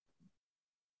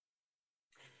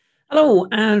Hello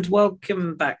and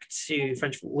welcome back to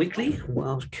French Football Weekly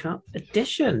World Cup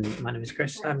edition. My name is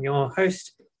Chris. I'm your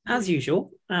host as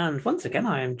usual, and once again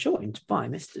I am joined by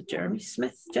Mr. Jeremy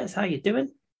Smith. Jess, how you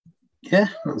doing? Yeah,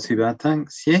 not too bad,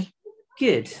 thanks. Yeah.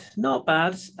 Good, not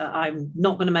bad. I'm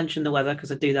not going to mention the weather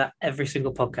because I do that every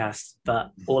single podcast,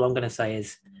 but all I'm going to say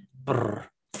is brr.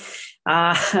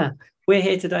 We're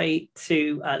here today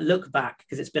to look back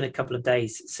because it's been a couple of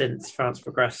days since France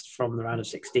progressed from the round of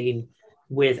 16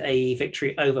 with a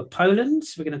victory over Poland.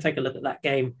 So we're going to take a look at that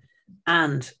game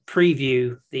and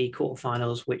preview the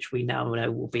quarterfinals, which we now know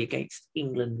will be against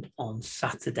England on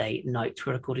Saturday night.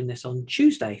 We're recording this on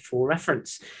Tuesday for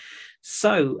reference.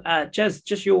 So, Jez,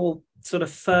 just your sort of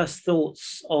first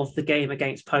thoughts of the game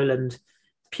against Poland,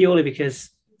 purely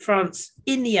because France,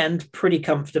 in the end, pretty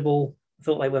comfortable. I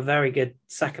thought they were very good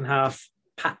second half,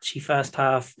 patchy first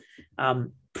half.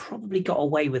 Probably got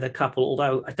away with a couple,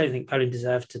 although I don't think Poland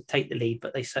deserved to take the lead,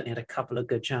 but they certainly had a couple of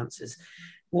good chances.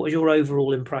 What was your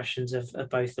overall impressions of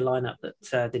both the lineup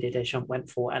that Didier Deschamps went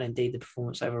for and indeed the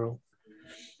performance overall?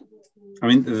 I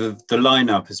mean, the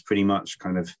lineup has pretty much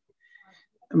kind of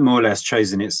more or less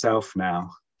chosen itself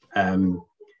now. I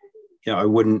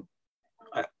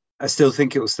still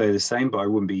think it will stay the same, but I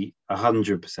wouldn't be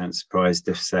 100% surprised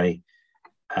if, say,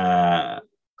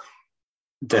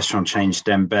 Deschamps changed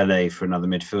Dembele for another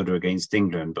midfielder against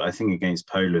England. But I think against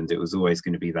Poland, it was always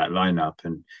going to be that lineup.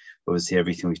 And obviously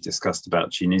everything we've discussed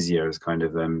about Tunisia is kind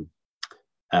of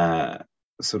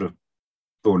sort of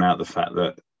borne out the fact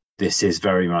that this is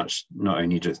very much not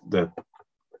only just the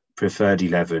preferred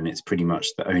 11, it's pretty much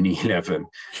the only 11.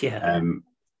 Yeah. I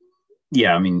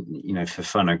mean,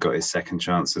 Fofana got his second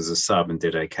chance as a sub and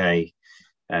did okay.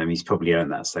 He's probably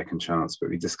earned that second chance, but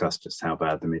we discussed just how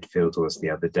bad the midfield was the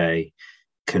other day.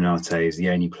 Konate is the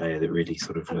only player that really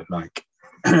sort of looked like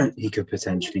he could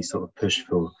potentially sort of push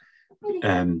for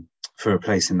a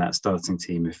place in that starting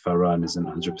team if Varane isn't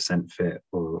 100% fit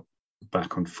or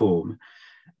back on form.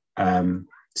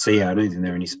 So, yeah, I don't think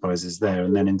there are any surprises there.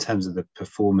 And then in terms of the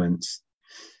performance,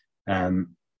 I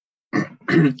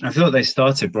thought they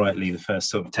started brightly the first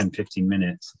sort of 10, 15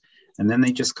 minutes, and then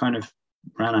they just kind of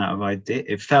ran out of ideas.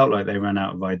 It felt like they ran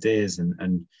out of ideas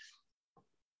and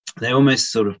they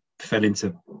almost sort of fell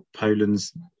into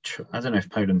Poland's, I don't know if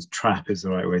Poland's trap is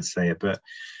the right way to say it, but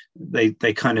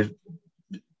they kind of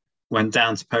went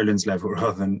down to Poland's level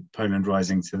rather than Poland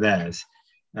rising to theirs.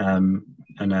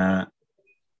 They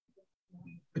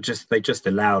just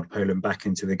allowed Poland back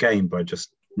into the game by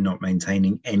just not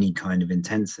maintaining any kind of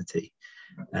intensity.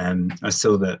 I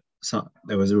saw that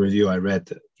there was a review I read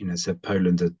that said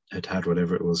Poland had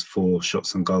whatever it was, 4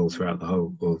 shots on goal throughout the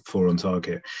whole, or 4 on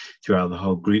target throughout the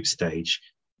whole group stage,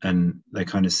 and they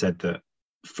kind of said that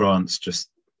France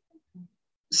just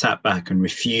sat back and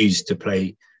refused to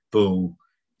play ball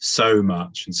so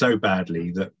much and so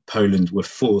badly that Poland were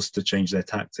forced to change their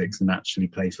tactics and actually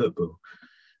play football,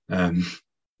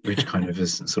 which kind of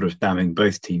is sort of damning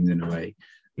both teams in a way.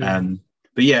 Yeah.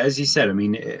 But yeah, as you said, I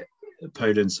mean,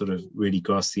 Poland sort of really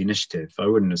grasped the initiative. I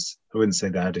wouldn't say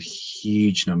they had a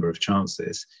huge number of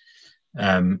chances,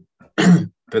 but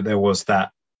there was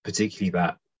particularly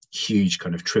that huge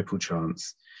kind of triple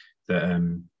chance that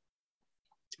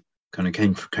kind of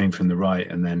came from the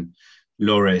right, and then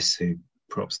Lloris, who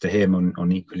props to him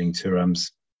on equaling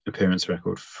Thuram's appearance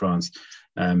record for France.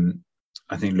 I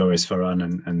think Lloris,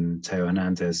 Varane and Theo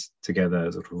Hernandez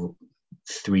together sort of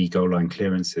 3 goal line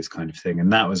clearances kind of thing.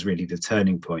 And that was really the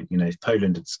turning point. If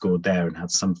Poland had scored there and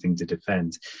had something to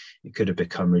defend, it could have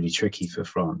become really tricky for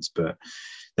France. But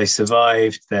they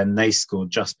survived. Then they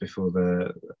scored just before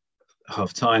the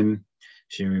half time,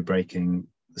 Giroud breaking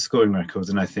the scoring records.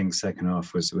 And I think second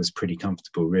half was pretty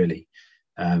comfortable, really.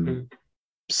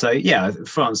 So, yeah,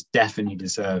 France definitely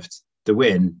deserved the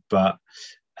win. But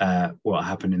what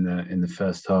happened in the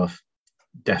first half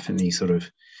definitely sort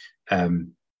of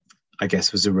I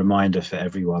guess was a reminder for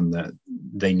everyone that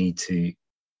they need to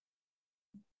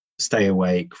stay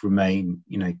awake, retain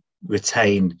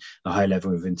a high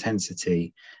level of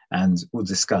intensity, and we'll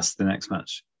discuss the next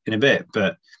match in a bit.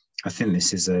 But I think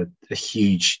this is a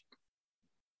huge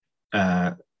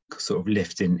sort of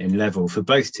lift in level for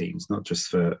both teams, not just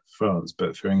for France,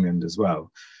 but for England as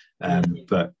well.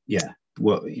 But yeah,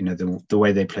 the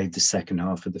way they played the second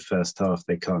half of the first half,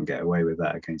 they can't get away with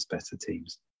that against better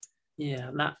teams.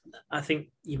 Yeah, that I think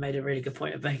you made a really good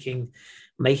point of making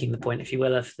the point, if you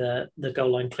will, of the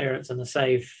goal line clearance and the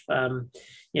save.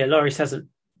 Lloris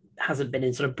hasn't been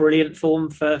in sort of brilliant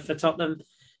form for Tottenham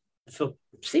for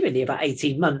seemingly about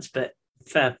 18 months, but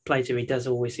fair play to him. He does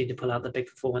always seem to pull out the big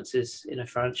performances in a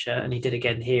Francia, and he did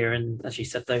again here. And as you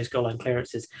said, those goal line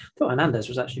clearances. I thought Hernandez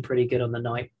was actually pretty good on the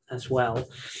night as well.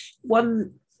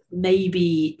 One,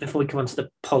 maybe before we come on to the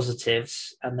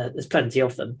positives, and there's plenty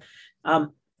of them,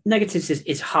 negatives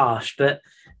is harsh, but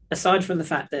aside from the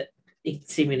fact that he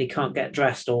seemingly can't get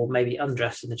dressed or maybe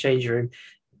undressed in the changing room,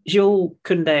 Jules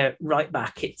Koundé right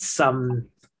back, it's some,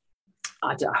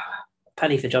 I don't,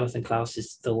 penny for Jonathan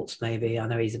Klaus's thoughts, maybe. I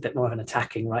know he's a bit more of an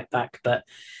attacking right back, but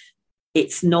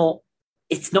it's not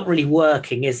really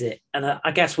working, is it? And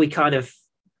I guess we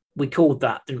called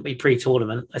that, didn't we,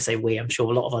 pre-tournament? I say we, I'm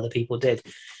sure a lot of other people did.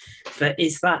 But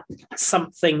is that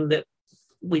something that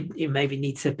we maybe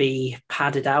need to be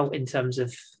padded out in terms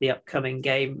of the upcoming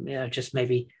game? You know, just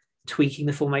maybe tweaking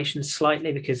the formation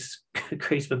slightly, because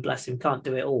Griezmann, bless him, can't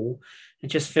do it all. It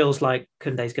just feels like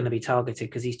Koundé's going to be targeted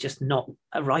because he's just not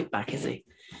a right back, is he?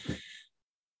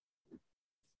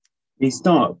 He's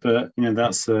not, but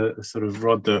that's a sort of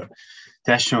rod that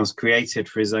Deschamps created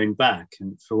for his own back,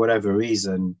 and for whatever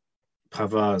reason,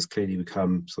 Pavard has clearly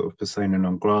become sort of persona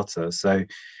non grata. So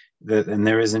and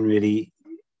there isn't really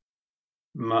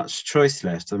much choice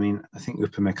left. I mean, I think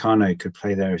Upamecano could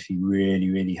play there if he really,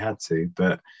 really had to,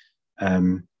 but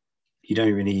you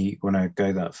don't really want to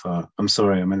go that far. I'm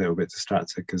sorry, I'm a little bit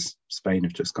distracted because Spain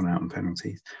have just gone out on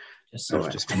penalties. It's got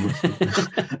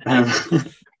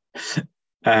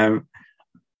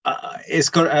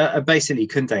basically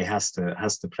Koundé has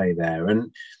to play there,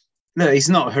 and no, he's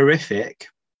not horrific,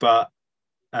 but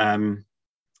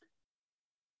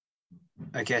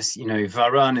I guess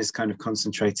Varane is kind of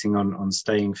concentrating on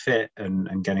staying fit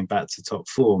and getting back to top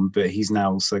form, but he's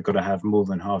now also got to have more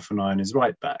than half an eye on his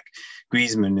right back.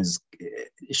 Griezmann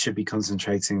should be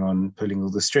concentrating on pulling all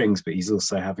the strings, but he's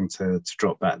also having to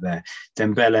drop back there.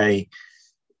 Dembele,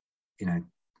 I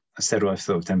said what I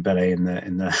thought of Dembele in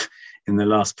the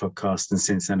last podcast, and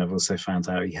since then I've also found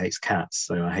out he hates cats,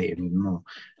 so I hate him even more.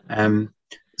 And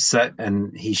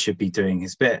he should be doing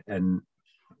his bit, and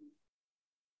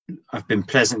I've been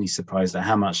pleasantly surprised at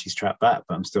how much he's trapped back,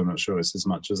 but I'm still not sure it's as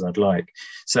much as I'd like.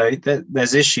 So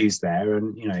there's issues there,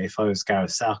 and if I was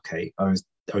Gareth Southgate, I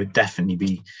would definitely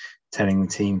be telling the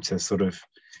team to sort of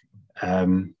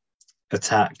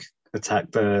attack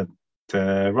the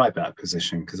right back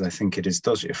position, because I think it is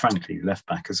dodgy. Frankly, left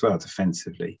back as well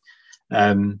defensively.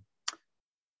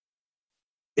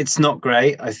 It's not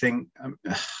great. I think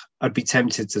I'd be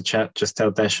tempted to just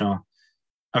tell Deschamps.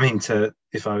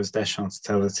 If I was Deschamps, to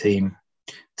tell the team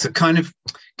to kind of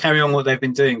carry on what they've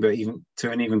been doing, but even to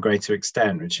an even greater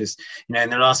extent, which is, in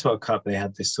the last World Cup, they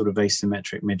had this sort of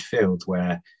asymmetric midfield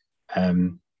where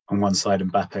on one side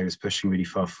Mbappe was pushing really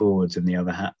far forwards, and the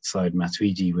other side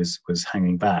Matuidi was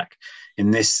hanging back. In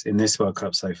this World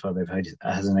Cup so far, they've had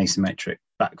an asymmetric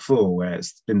back four where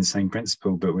it's been the same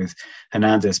principle, but with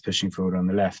Hernandez pushing forward on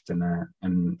the left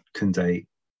and Koundé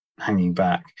hanging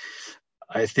back.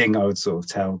 I think I would sort of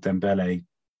tell Dembele,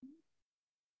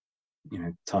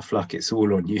 tough luck, it's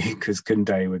all on you, because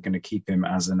Koundé, we're going to keep him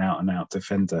as an out-and-out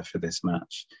defender for this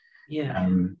match. Yeah.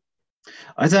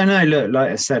 I don't know. Look,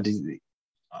 like I said,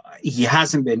 he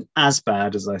hasn't been as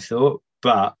bad as I thought,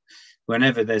 but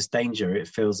whenever there's danger, it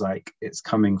feels like it's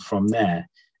coming from there.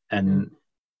 And,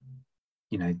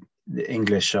 the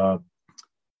English are,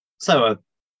 the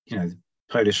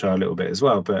Polish are a little bit as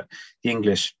well, but the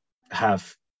English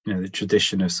have, the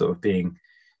tradition of sort of being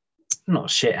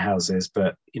not shit houses,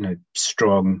 but,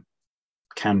 strong,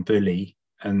 can bully.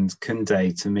 And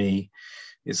Koundé, to me,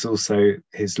 it's also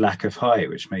his lack of height,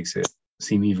 which makes it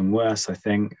seem even worse, I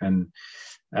think. And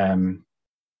I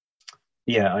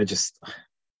just,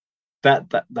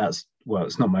 that's, well,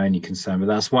 it's not my only concern, but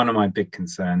that's one of my big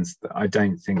concerns, that I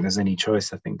don't think there's any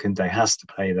choice. I think Koundé has to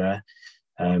play there.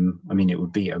 It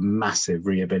would be a massive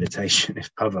rehabilitation if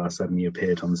Pavard suddenly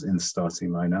appeared in the starting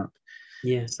lineup.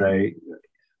 Yeah. So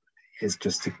it's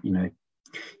just,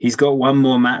 he's got one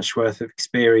more match worth of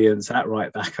experience at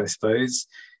right back, I suppose.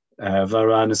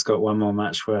 Varane has got one more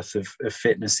match worth of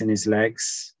fitness in his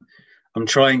legs. I'm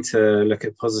trying to look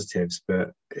at positives,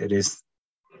 but it is,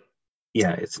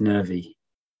 it's nervy.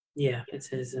 Yeah, it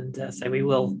is. And so we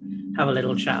will have a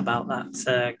little chat about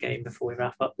that game before we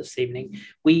wrap up this evening.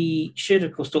 We should,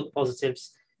 of course, talk the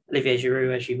positives. Olivier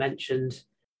Giroud, as you mentioned,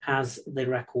 has the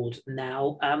record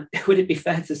now. Would it be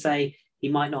fair to say he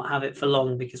might not have it for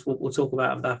long, because we'll talk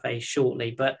about Mbappe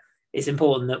shortly, but it's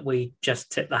important that we just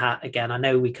tip the hat again. I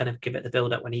know we kind of give it the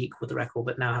build-up when he equaled the record,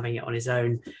 but now having it on his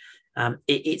own,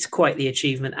 it's quite the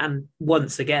achievement. And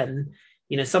once again,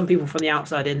 some people from the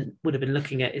outside in would have been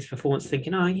looking at his performance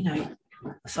thinking,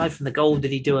 aside from the goal, did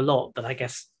he do a lot? But I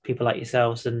guess people like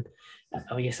yourselves and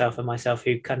or yourself and myself,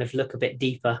 who kind of look a bit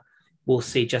deeper, will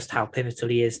see just how pivotal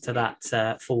he is to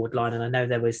that forward line. And I know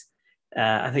there was,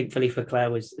 I think Philippe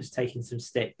Leclerc was taking some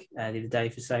stick the other day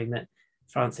for saying that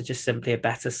France are just simply a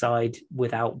better side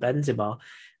without Benzema.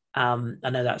 I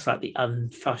know that's like the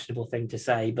unfashionable thing to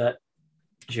say, but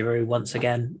Giroud, once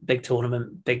again, big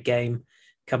tournament, big game,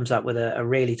 comes up with a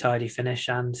really tidy finish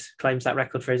and claims that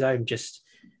record for his own. Just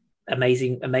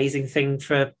amazing thing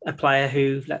for a player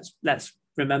who, let's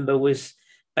remember, was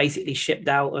basically shipped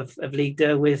out of Ligue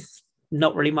 2 with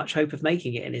not really much hope of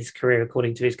making it in his career,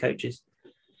 according to his coaches.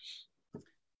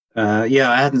 I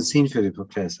hadn't seen Philippe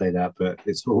Leclerc say that, but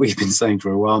it's what we've been saying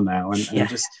for a while now. And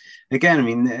just, again, I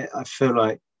mean, I feel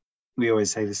like we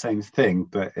always say the same thing,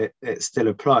 but it still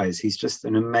applies. He's just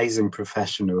an amazing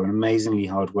professional, an amazingly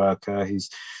hard worker who's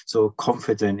sort of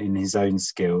confident in his own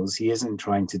skills. He isn't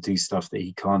trying to do stuff that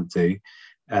he can't do.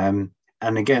 And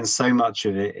again, so much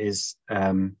of it is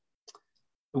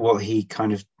what he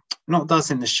kind of not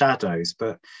does in the shadows,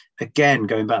 but again,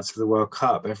 going back to the World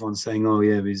Cup, everyone's saying, oh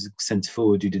yeah, he's a centre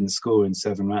forward who didn't score in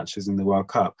 7 matches in the World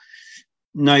Cup.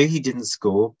 No, he didn't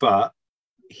score, but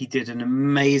he did an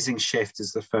amazing shift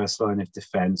as the first line of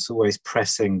defence, always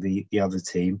pressing the other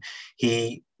team.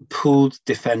 He pulled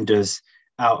defenders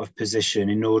out of position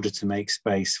in order to make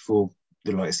space for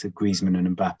the likes of Griezmann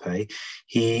and Mbappe.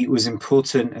 He was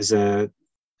important as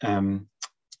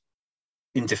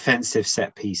in defensive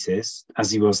set pieces,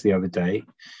 as he was the other day.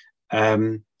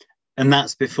 And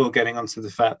that's before getting onto the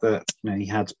fact that, you know, he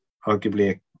had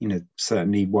arguably,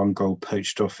 certainly one goal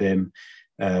poached off him,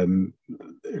 at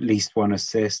least one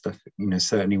assist.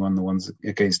 Certainly one of the ones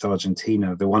against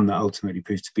Argentina. The one that ultimately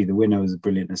proved to be the winner was a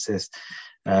brilliant assist.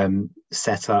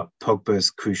 Set up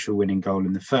Pogba's crucial winning goal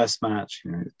in the first match.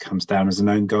 It comes down as an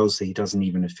own goal, so he doesn't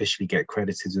even officially get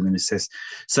credited with an assist.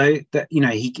 So that,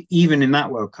 he even in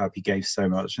that World Cup he gave so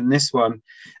much. And this one,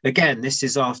 again, this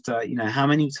is after, how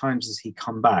many times has he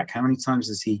come back? How many times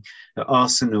has he at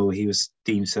Arsenal? He was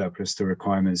deemed surplus to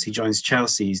requirements. He joins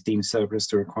Chelsea, he's deemed surplus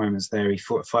to requirements there. He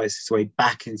fights his way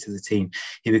back into the team.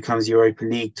 He becomes Europa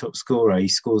League top scorer. He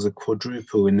scores a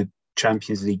quadruple in the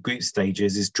Champions League group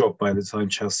stages, is dropped by the time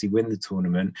Chelsea win the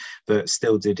tournament, but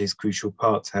still did his crucial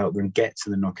part to help them get to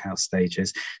the knockout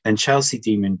stages. Then Chelsea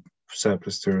deem him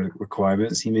surplus to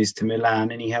requirements. He moves to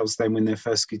Milan and he helps them win their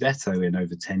first Scudetto in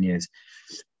over 10 years.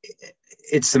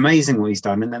 It's amazing what he's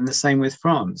done. And then the same with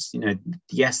France.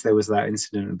 Yes, there was that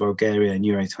incident in Bulgaria in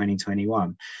Euro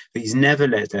 2021, but he's never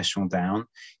let Deschamps down.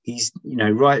 He's,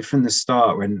 right from the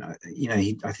start when,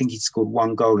 I think he'd scored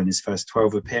 1 goal in his first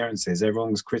 12 appearances.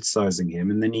 Everyone was criticising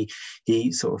him. And then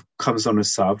he sort of comes on a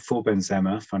sub for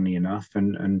Benzema, funnily enough,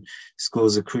 and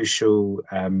scores a crucial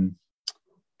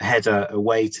header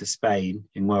away to Spain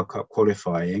in World Cup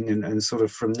qualifying. And sort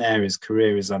of from there, his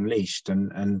career is unleashed.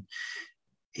 And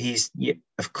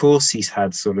of course he's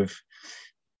had sort of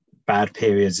bad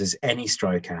periods, as any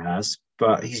striker has,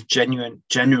 but he's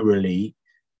generally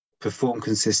performed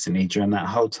consistently during that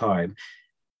whole time.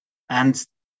 And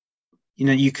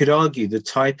you could argue the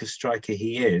type of striker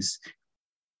he is,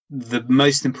 the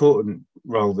most important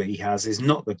role that he has is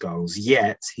not the goals,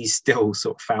 yet he's still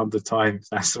sort of found the time, if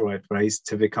that's the right phrase,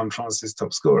 to become France's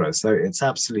top scorer. So it's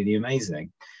absolutely amazing.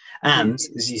 And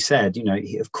as you said,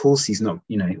 of course he's not,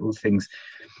 all things,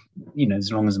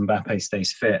 as long as Mbappe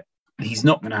stays fit, he's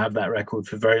not going to have that record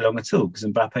for very long at all, because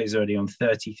Mbappe is already on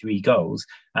 33 goals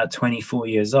at 24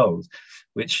 years old,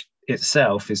 which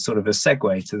itself is sort of a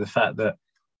segue to the fact that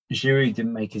Giroud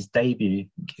didn't make his debut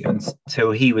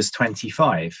until he was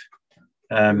 25.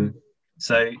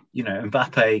 So,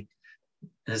 Mbappe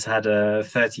has had a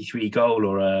 33 goal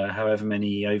or however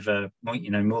many over,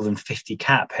 more than 50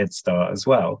 cap head start as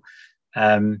well.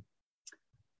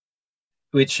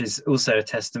 Which is also a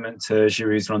testament to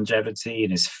Giroud's longevity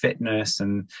and his fitness.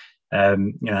 And, I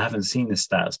haven't seen the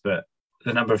stats, but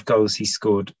the number of goals he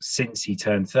scored since he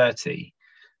turned 30.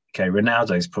 Okay,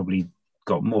 Ronaldo's probably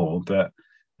got more, but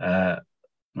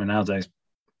Ronaldo's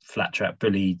flat track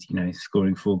bullied,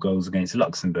 scoring 4 goals against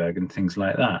Luxembourg and things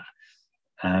like that.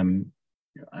 I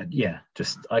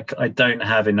don't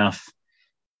have enough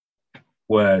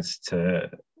words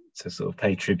to sort of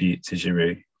pay tribute to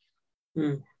Giroud.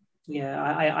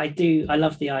 Yeah, I do. I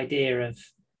love the idea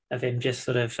of him just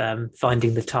sort of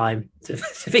finding the time to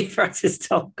be France's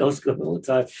top goal scorer all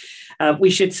the time.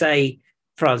 We should say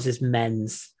France's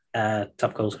men's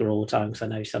top goal scorer all the time, because I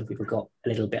know some people got a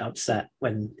little bit upset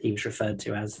when he was referred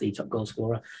to as the top goal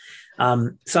scorer.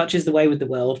 Such is the way with the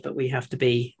world, but we have to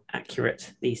be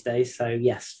accurate these days. So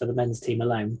yes, for the men's team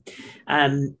alone.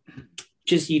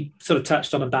 Just you sort of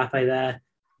touched on Mbappe there.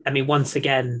 I mean, once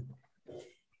again,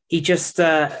 he just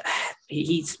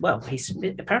he's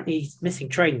apparently he's missing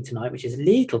training tonight, which is a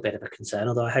little bit of a concern.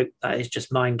 Although I hope that is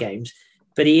just mind games.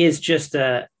 But he is just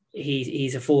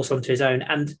he's a force onto his own.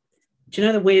 And do you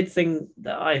know the weird thing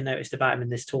that I noticed about him in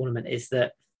this tournament is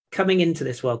that coming into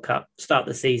this World Cup, start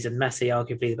the season, Messi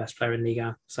arguably the best player in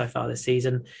Liga so far this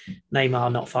season,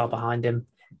 Neymar not far behind him.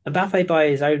 Mbappe, by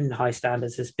his own high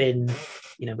standards, has been,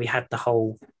 we had the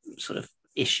whole sort of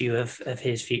issue of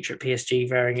his future at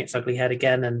PSG rearing its ugly head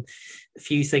again, and a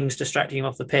few things distracting him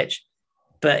off the pitch.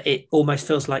 But it almost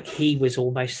feels like he was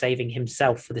almost saving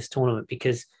himself for this tournament,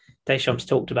 because Deschamps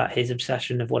talked about his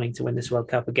obsession of wanting to win this World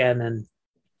Cup again and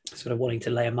sort of wanting to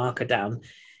lay a marker down.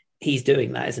 He's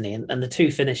doing that, isn't he? And the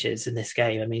two finishes in this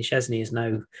game. I mean, Szczesny is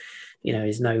no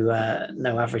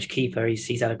average keeper.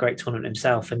 He's had a great tournament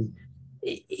himself, and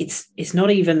it's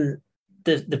not even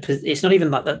it's not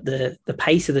even like the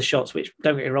pace of the shots, which,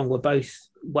 don't get me wrong, were both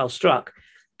well struck,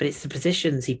 but it's the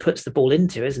positions he puts the ball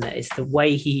into, isn't it? It's the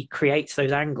way he creates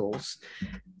those angles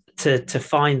to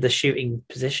find the shooting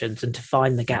positions and to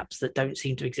find the gaps that don't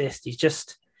seem to exist. He's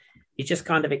just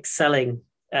kind of excelling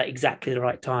at exactly the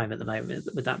right time at the moment.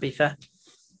 Would that be fair?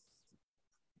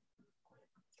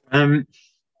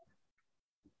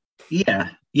 Yeah,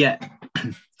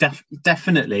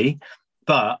 definitely.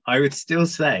 But I would still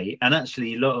say, and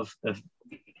actually a lot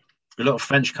of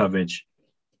French coverage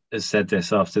has said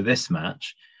this after this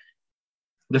match.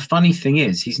 The funny thing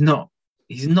is, he's not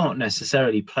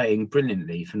necessarily playing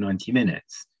brilliantly for 90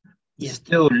 minutes. He's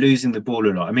still losing the ball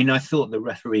a lot. I mean, I thought the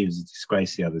referee was a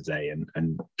disgrace the other day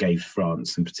and gave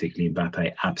France, and particularly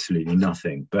Mbappe, absolutely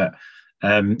nothing. But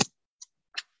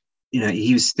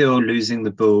he was still losing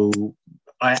the ball.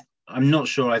 I'm not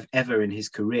sure I've ever in his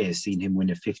career seen him win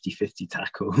a 50-50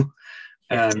 tackle.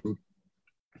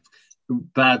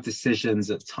 Bad decisions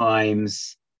at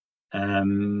times,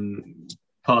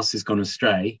 passes gone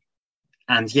astray,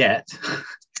 and yet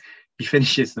he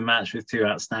finishes the match with 2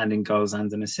 outstanding goals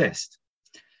and an assist.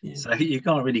 Yeah. So you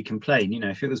can't really complain.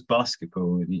 If it was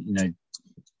basketball,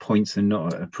 points are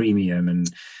not a premium and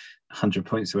 100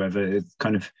 points or whatever, it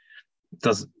kind of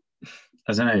does.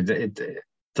 I don't know. It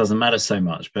doesn't matter so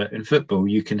much. But in football,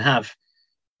 you can have,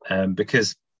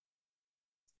 because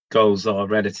goals are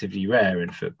relatively rare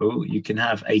in football, you can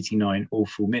have 89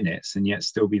 awful minutes and yet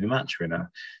still be the match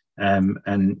winner.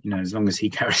 And as long as he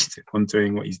carries on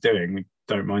doing what he's doing, we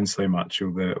don't mind so much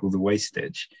all the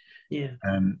wastage. Yeah.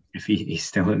 If he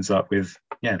still ends up with,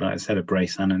 like I said, a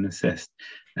brace and an assist.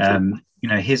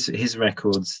 His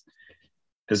records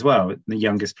as well, the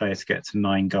youngest player to get to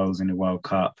 9 goals in a World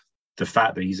Cup. The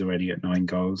fact that he's already at 9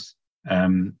 goals,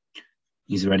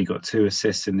 he's already got 2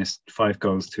 assists in this, 5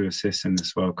 goals, 2 assists in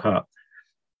this World Cup.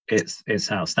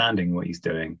 It's outstanding what he's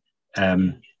doing.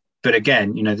 But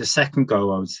again, the second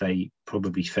goal, I would say,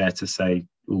 probably fair to say,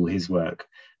 all his work.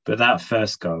 But that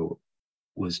first goal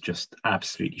was just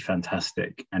absolutely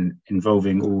fantastic, and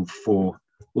involving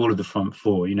all of the front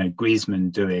 4.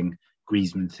 Griezmann doing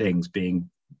Griezmann things, being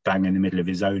bang in the middle of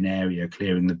his own area,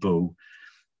 clearing the ball.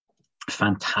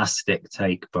 Fantastic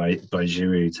take by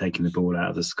Giroud, taking the ball out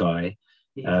of the sky,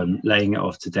 laying it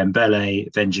off to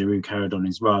Dembele. Then Giroud carried on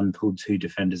his run, pulled 2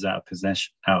 defenders out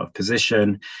of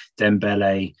position.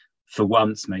 Dembele, for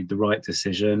once, made the right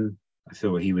decision. I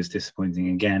thought he was disappointing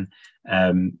again,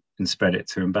 and spread it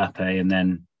to Mbappe, and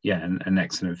then an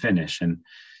excellent finish. And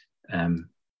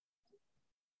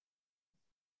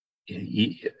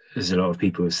as a lot of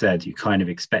people have said, you kind of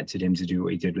expected him to do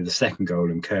what he did with the second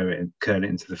goal and curl it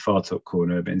into the far top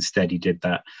corner, but instead he did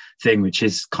that thing which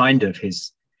is kind of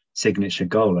his signature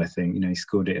goal. I think he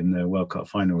scored it in the World Cup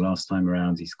final last time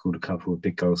around. He scored a couple of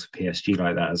big goals for PSG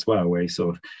like that as well, where he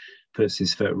sort of puts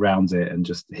his foot around it and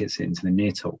just hits it into the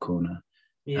near top corner.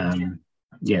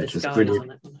 Just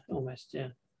brilliant. Almost, yeah.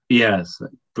 Yes,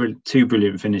 2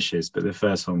 brilliant finishes, but the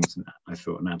first one was, I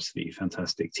thought, an absolutely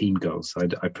fantastic team goal. So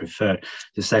I preferred,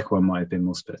 the second one might have been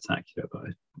more spectacular, but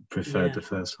I preferred the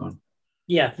first one.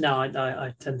 Yeah, no,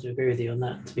 I tend to agree with you on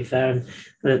that, to be fair.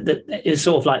 And it was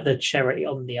sort of like the cherry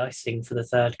on the icing for the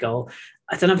third goal.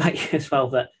 I don't know about you as well,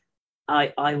 but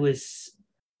I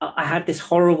had this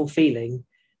horrible feeling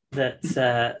that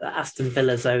Aston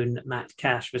Villa's own Matt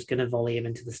Cash was going to volley him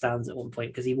into the stands at one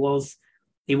point, because he was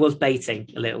baiting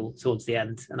a little towards the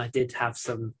end, and I did have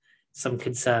some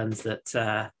concerns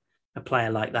that a player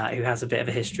like that, who has a bit of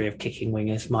a history of kicking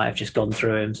wingers, might have just gone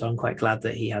through him. So I'm quite glad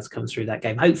that he has come through that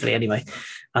game, hopefully anyway,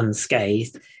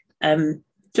 unscathed.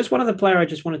 Just one other player I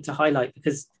just wanted to highlight,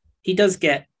 because he does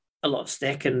get a lot of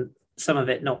stick, and some of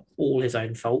it not all his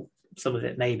own fault, some of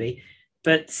it maybe.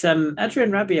 But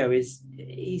Adrien Rabiot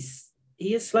is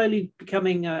slowly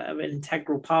becoming an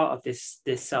integral part of this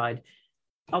side.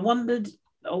 I wondered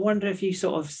I wonder if you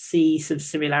sort of see some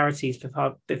similarities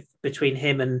between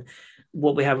him and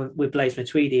what we have with Blaise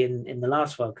Matuidi in the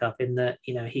last World Cup, in that,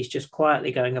 you know, he's just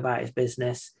quietly going about his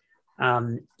business.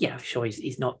 Yeah, sure,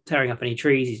 he's not tearing up any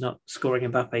trees, he's not scoring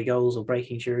Mbappe goals or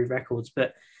breaking Giroud records,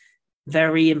 but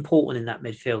very important in that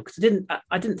midfield. Because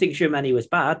I didn't think Tchouaméni was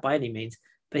bad by any means,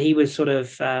 but he was sort of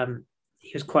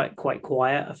he was quite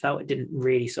quiet. I felt it didn't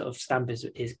really sort of stamp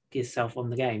himself on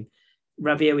the game.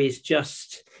 Rabiot is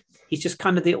he's just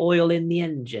kind of the oil in the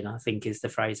engine, I think is the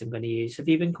phrase I'm going to use. Have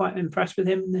you been quite impressed with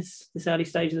him in this early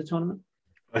stage of the tournament?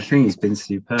 I think he's been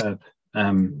superb.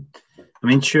 I mean,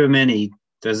 Tchouaméni,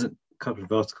 there's a couple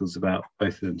of articles about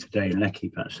both of them today in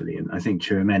L'Équipe, actually, and I think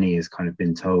Tchouaméni has kind of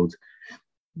been told,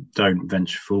 don't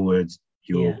venture forward,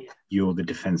 you're the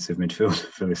defensive midfielder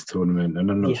for this tournament, and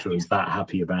I'm not sure he's that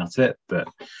happy about it, but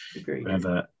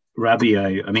whatever.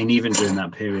 Rabiot, I mean, even during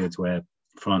that period where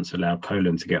France allowed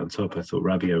Poland to get on top, I thought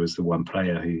Rabiot was the one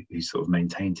player who sort of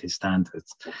maintained his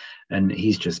standards, and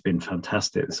he's just been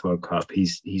fantastic this World Cup.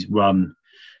 He's run,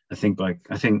 I think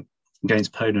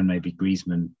against Poland maybe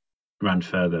Griezmann ran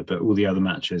further, but all the other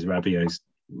matches Rabiot's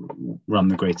run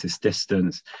the greatest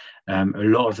distance. A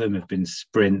lot of them have been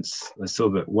sprints. I saw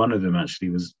that one of them actually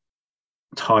was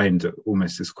timed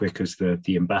almost as quick as the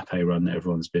Mbappe run that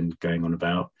everyone's been going on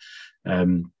about.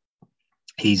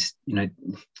 He's, you know,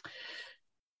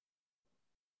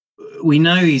 we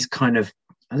know he's kind of,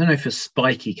 I don't know if a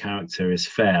spiky character is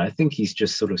fair. I think he's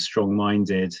just sort of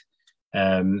strong-minded.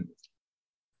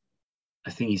 I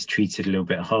think he's treated a little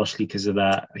bit harshly because of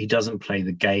that. He doesn't play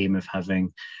the game of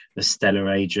having a stellar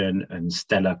agent and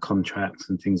stellar contracts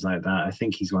and things like that. I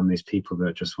think he's one of those people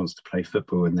that just wants to play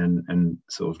football and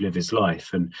sort of live his life.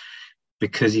 And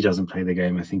because he doesn't play the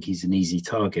game, I think he's an easy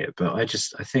target. But I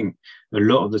think a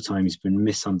lot of the time he's been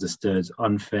misunderstood,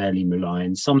 unfairly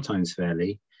maligned, sometimes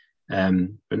fairly.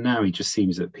 But now he just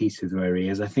seems at peace with where he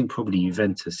is. I think probably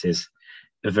Juventus is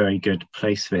a very good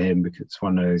place for him because it's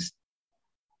one of those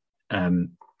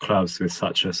clubs with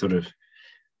such a sort of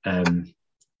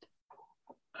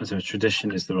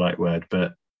tradition is the right word,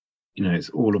 but you know, it's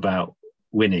all about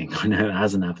winning. I know it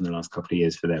hasn't happened the last couple of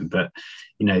years for them, but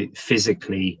you know,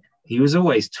 physically he was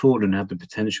always tall and had the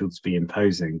potential to be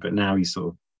imposing, but now he's sort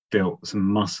of built some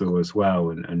muscle as well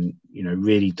and you know,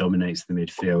 really dominates the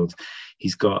midfield.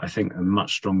 He's got, I think, a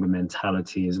much stronger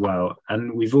mentality as well,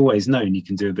 and we've always known he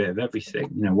can do a bit of everything.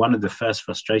 You know, one of the first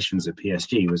frustrations at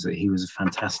PSG was that he was a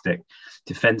fantastic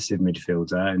defensive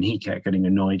midfielder and he kept getting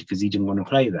annoyed because he didn't want to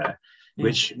play there,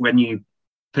 which when you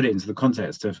put it into the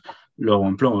context of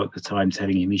Laurent Blanc at the time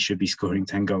telling him he should be scoring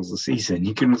 10 goals a season,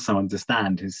 you can also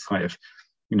understand his kind of,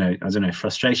 you know, I don't know,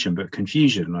 frustration, but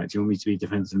confusion. Like, do you want me to be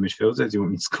defensive midfielder? Do you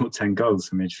want me to score 10 goals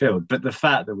for midfield? But the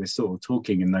fact that we're sort of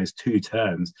talking in those two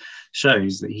terms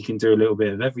shows that he can do a little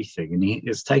bit of everything. And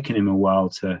it's taken him a while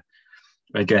to,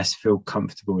 I guess, feel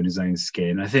comfortable in his own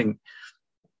skin. I think,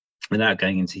 without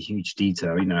going into huge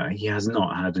detail, you know, he has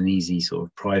not had an easy sort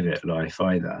of private life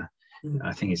either.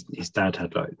 I think his dad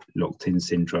had like locked-in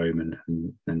syndrome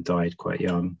and died quite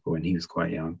young, or when he was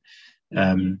quite young.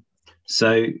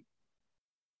 So,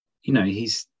 you know,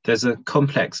 there's a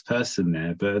complex person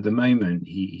there, but at the moment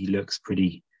he looks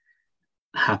pretty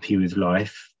happy with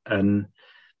life. And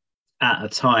at a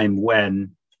time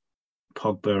when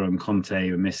Pogba and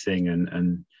Conte were missing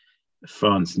and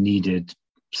France needed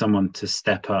someone to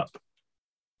step up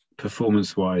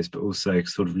performance-wise, but also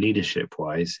sort of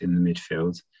leadership-wise in the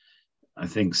midfield, I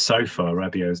think so far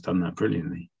Rabiot has done that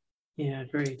brilliantly. Yeah,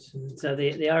 agreed. And so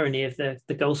the irony of the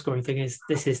goal scoring thing is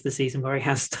this is the season where he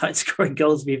has started scoring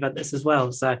goals for Juventus as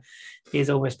well. So he's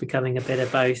almost becoming a bit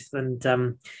of both. And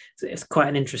so it's quite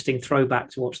an interesting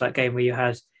throwback to watch that game where you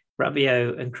had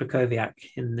Rabiot and Krychowiak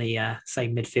in the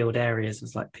same midfield areas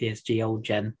as like PSG old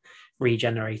gen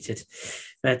regenerated.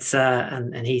 But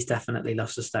and he's definitely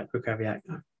lost a step, Krychowiak.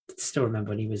 I still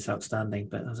remember when he was outstanding,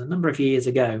 but that was a number of years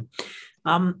ago.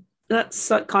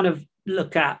 Let's kind of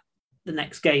look at the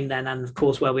next game then, and of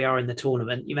course where we are in the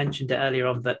tournament. You mentioned it earlier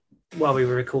on, but while we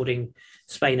were recording,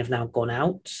 Spain have now gone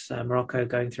out. Morocco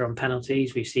going through on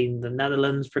penalties. We've seen the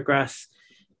Netherlands progress.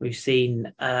 We've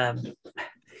seen, am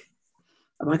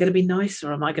I going to be nice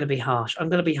or am I going to be harsh? I'm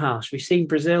going to be harsh. We've seen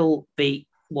Brazil beat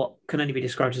what can only be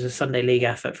described as a Sunday League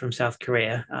effort from South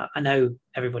Korea. I know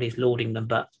everybody's lauding them,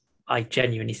 but I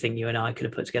genuinely think you and I could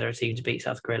have put together a team to beat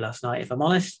South Korea last night, if I'm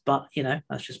honest, but you know,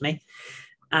 that's just me.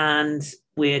 And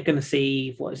we're going to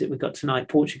see, what is it we've got tonight?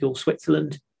 Portugal,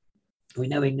 Switzerland. We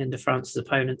know England are France's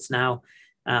opponents now.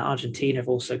 Argentina have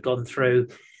also gone through.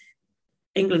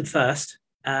 England first.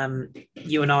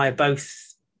 You and I are both,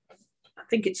 I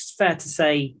think it's fair to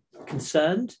say,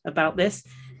 concerned about this.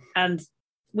 And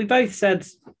we both said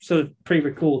sort of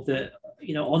pre-record that,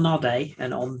 on our day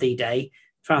and on the day,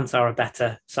 France are a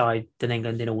better side than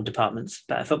England in all departments.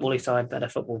 Better footballing side, better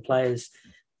football players,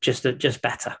 just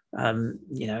better. And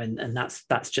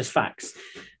that's just facts.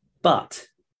 But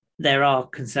there are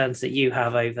concerns that you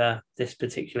have over this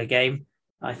particular game.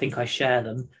 I think I share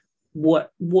them.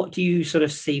 What do you sort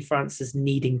of see France as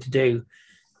needing to do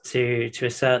to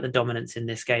assert the dominance in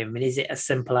this game? I mean, is it as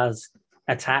simple as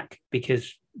attack?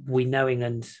 Because we know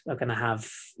England are going to have,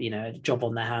 a job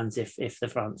on their hands if the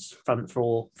France front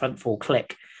four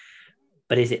click.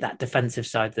 But is it that defensive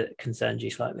side that concerns you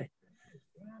slightly?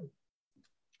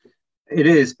 It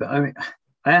is, but I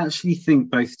actually think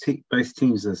both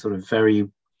teams are sort of very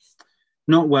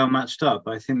not well matched up.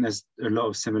 But I think there's a lot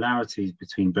of similarities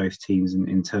between both teams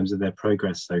in terms of their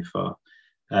progress so far.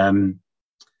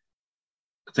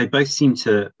 They both seem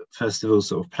to, first of all,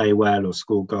 sort of play well or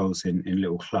score goals in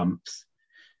little clumps.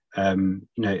 I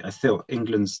thought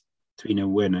England's 3-0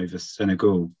 win over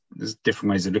Senegal, there's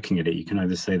different ways of looking at it. You can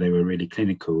either say they were really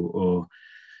clinical or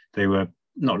they were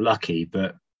not lucky,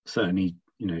 but certainly,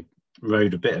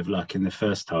 rode a bit of luck in the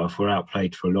first half, were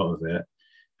outplayed for a lot of it.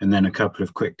 And then a couple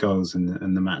of quick goals and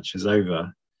the match is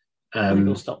over.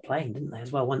 Senegal stopped playing, didn't they,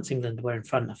 as well? Once England were in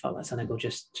front, I felt like Senegal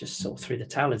just sort of threw the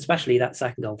towel, especially that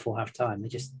second goal before half-time. They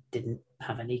just didn't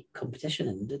have any competition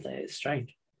in them, did they? It's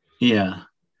strange. Yeah.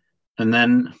 And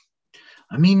then,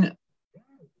 I mean,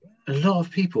 a lot of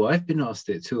people, I've been asked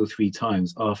it 2 or 3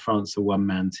 times, are France a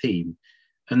one-man team?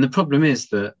 And the problem is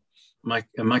that my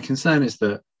concern is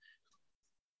that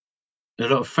a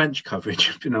lot of French coverage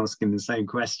have been asking the same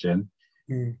question.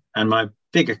 Mm. And my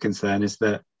bigger concern is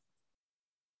that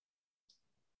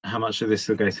how much of this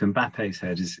will go to Mbappe's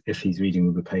head is if he's reading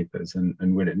all the papers and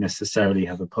will it necessarily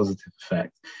have a positive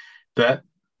effect? But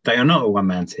they are not a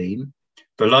one-man team.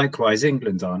 But likewise,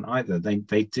 England aren't either.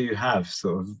 They do have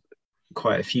sort of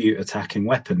quite a few attacking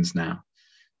weapons now.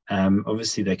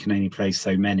 Obviously, they can only play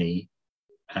so many.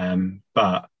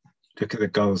 But look at the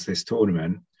goals this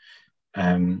tournament.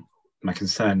 My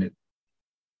concern,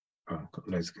 I've got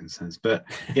loads of concerns. But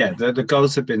yeah, the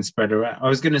goals have been spread around. I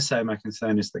was going to say my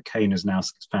concern is that Kane has now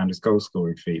found his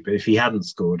goal-scoring feat. But if he hadn't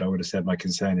scored, I would have said my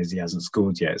concern is he hasn't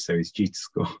scored yet, so he's due to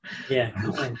score. Yeah.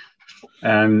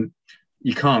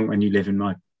 You can't when you live in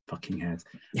my fucking head.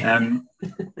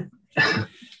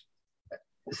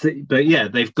 But yeah,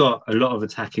 they've got a lot of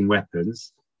attacking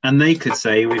weapons, and they could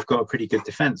say we've got a pretty good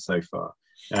defence so far.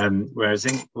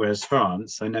 Whereas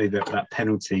France, I know that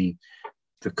penalty,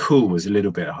 the call was a little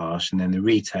bit harsh, and then the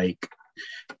retake.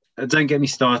 Don't get me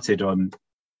started on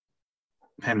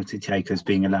penalty takers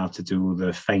being allowed to do all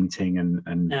the feinting and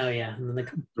oh yeah, and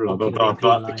blah blah blah.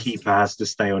 But the keeper has to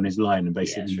stay on his line and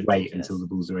basically wait until the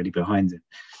ball's already behind him.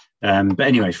 But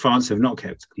anyway, France have not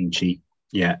kept a clean sheet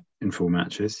yet in 4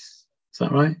 matches. Is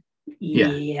that right?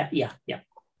 Yeah.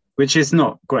 Which is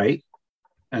not great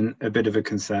and a bit of a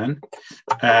concern.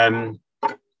 I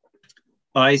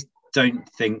don't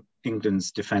think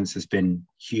England's defence has been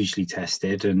hugely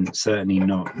tested, and certainly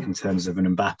not in terms of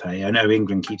an Mbappe. I know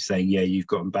England keeps saying, yeah, you've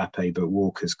got Mbappe, but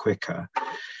Walker's quicker.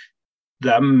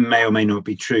 That may or may not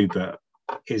be true, but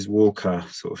is Walker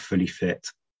sort of fully fit?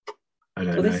 I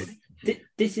don't know.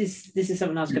 This is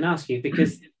something I was going to ask you,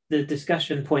 because the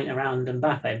discussion point around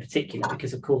Mbappe in particular,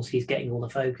 because of course he's getting all the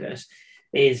focus,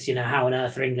 is, how on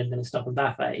earth are England going to stop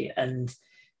Mbappe? And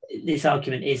this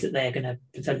argument is that they're going to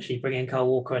potentially bring in Kyle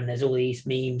Walker, and there's all these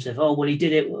memes of, oh, well, he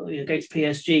did it against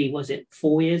PSG. Was it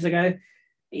 4 years ago?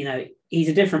 He's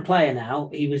a different player now.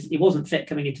 He wasn't fit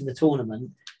coming into the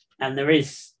tournament, and there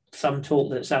is some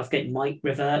talk that Southgate might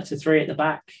revert to 3 at the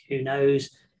back. Who knows?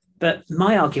 But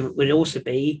my argument would also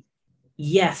be,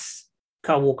 yes,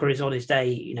 Kyle Walker is on his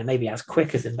day, maybe as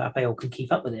quick as Mbappe or can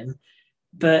keep up with him.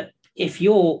 But if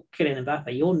you're Kylian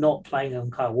Mbappe, you're not playing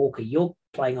on Kyle Walker. You're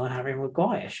playing on Harry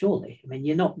Maguire, surely. I mean,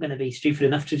 you're not going to be stupid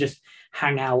enough to just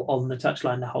hang out on the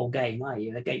touchline the whole game, are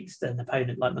you, against an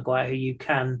opponent like Maguire, who you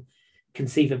can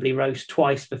conceivably roast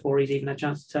twice before he's even had a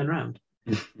chance to turn around?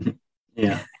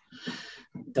 Yeah.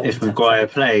 If Maguire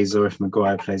plays, or if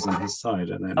Maguire plays on his side,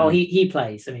 I don't know. Oh, he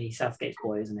plays. I mean, he's Southgate's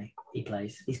boy, isn't he? He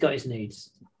plays. He's got his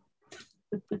nudes.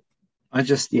 I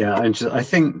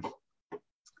think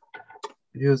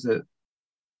it was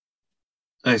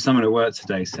someone at work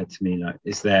today said to me, like,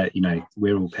 is there,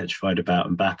 we're all petrified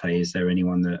about Mbappe. Is there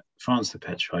anyone that France are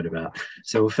petrified about?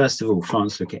 So, well, first of all,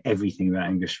 France look at everything about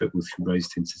English football through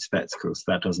rose-tinted spectacles.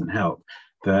 That doesn't help.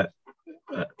 But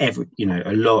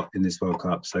a lot in this World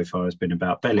Cup so far has been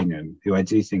about Bellingham, who I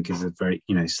do think is a very,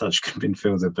 such good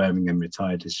midfielder. Birmingham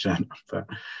retired has shown up, but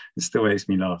it still makes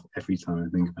me laugh every time I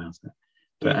think about it.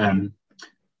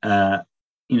 But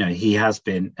he has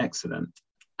been excellent.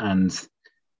 And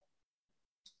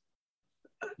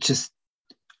just,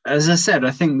 as I said,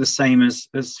 I think the same as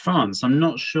France. I'm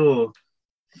not sure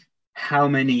how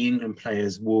many England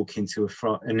players walk into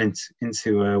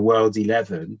a World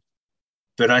 11,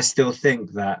 but I still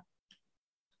think that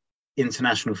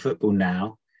international football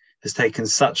now has taken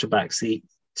such a backseat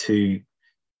to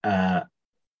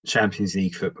Champions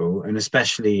League football, and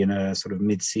especially in a sort of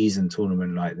mid-season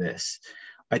tournament like this.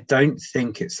 I don't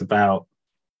think it's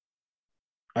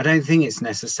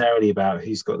necessarily about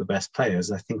who's got the best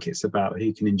players. I think it's about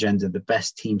who can engender the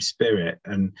best team spirit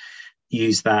and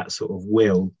use that sort of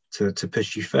will to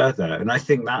push you further. And I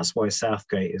think that's why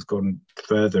Southgate has gone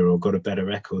further or got a better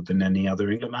record than any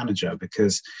other England manager,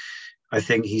 because I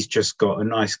think he's just got a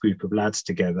nice group of lads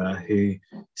together who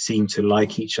seem to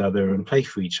like each other and play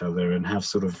for each other and have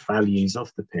sort of values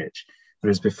off the pitch.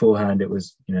 Whereas beforehand, it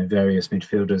was, various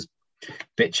midfielders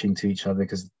bitching to each other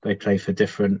because they play for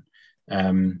different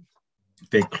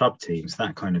big club teams,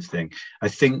 that kind of thing. I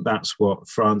think that's what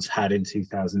France had in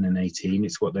 2018.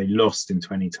 It's what they lost in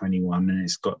 2021, and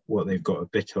it's got what they've got a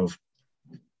bit of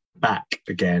back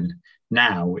again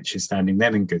now, which is standing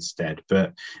them in good stead.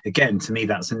 But again, to me,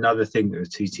 that's another thing that the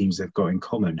two teams have got in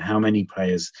common. How many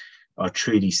players are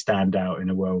truly stand out in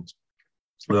a World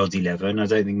 11? I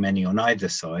don't think many on either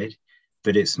side,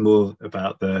 but it's more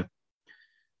about the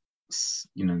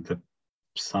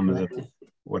sum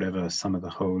of the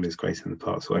whole is greater than the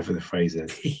parts, whatever the phrase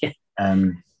is. Yeah.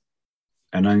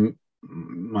 And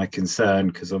my concern,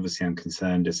 because obviously I'm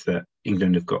concerned, is that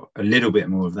England have got a little bit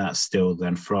more of that still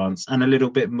than France, and a little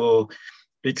bit more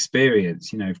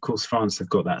experience. Of course, France have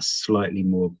got that slightly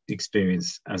more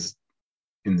experience, as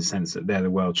in the sense that they're the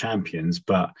world champions,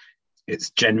 but it's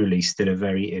generally still a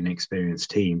very inexperienced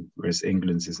team, whereas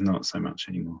England's is not so much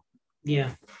anymore.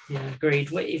 Yeah, agreed.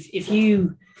 If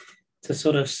you, to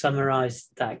sort of summarise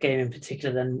that game in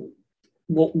particular, then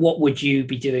what would you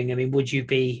be doing? I mean, would you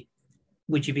be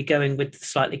going with the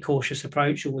slightly cautious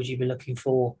approach, or would you be looking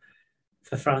for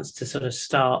France to sort of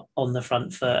start on the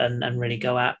front foot and really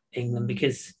go at England?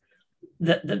 Because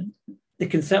the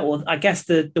concern, well, I guess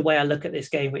the way I look at this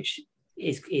game, which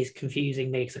is confusing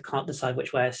me because I can't decide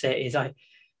which way I see it, is I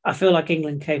feel like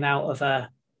England came out of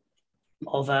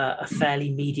a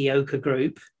fairly mediocre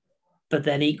group, but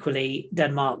then equally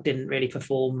Denmark didn't really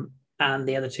perform, and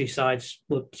the other two sides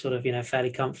were sort of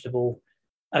fairly comfortable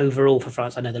overall for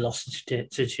France. I know they lost to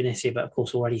Tunisia, but of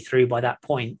course already through by that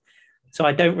point. So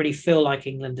I don't really feel like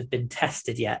England have been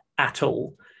tested yet at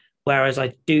all. Whereas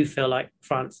I do feel like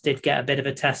France did get a bit of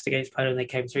a test against Poland. They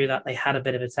came through that. They had a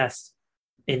bit of a test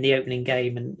in the opening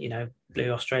game and,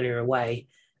 blew Australia away.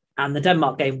 And the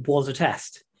Denmark game was a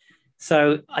test.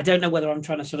 So I don't know whether I'm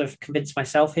trying to sort of convince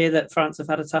myself here that France have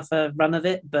had a tougher run of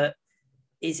it, but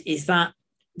does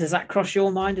that cross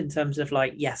your mind in terms of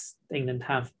like, yes, England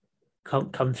have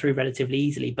come through relatively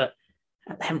easily, but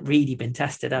they haven't really been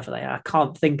tested, have they? I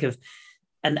can't think of,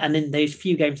 and in those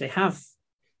few games they have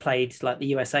played, like the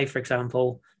USA, for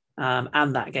example,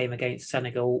 and that game against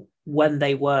Senegal, when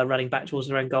they were running back towards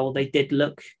their own goal, they did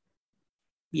look,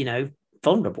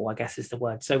 vulnerable, I guess is the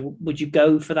word. So would you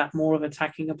go for that more of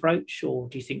attacking approach, or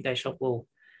do you think Deschamps will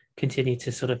continue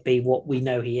to sort of be what we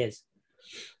know he is?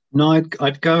 No,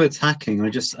 I'd go attacking.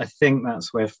 I think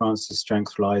that's where France's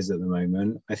strength lies at the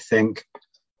moment. I think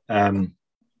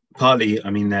partly,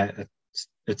 their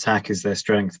attack is their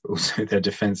strength, but also their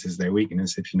defense is their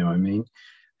weakness, if you know what I mean.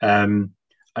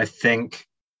 I think,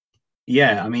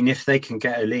 if they can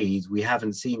get a lead, we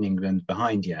haven't seen England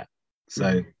behind yet.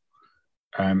 So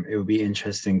it will be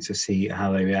interesting to see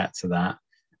how they react to that.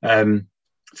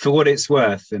 For what it's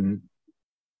worth, and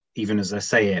even as I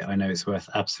say it, I know it's worth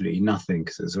absolutely nothing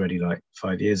because it was already like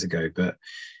 5 years ago. But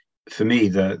for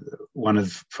me, one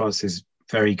of France's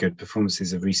very good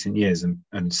performances of recent years,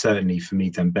 and certainly for me,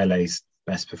 Dembele's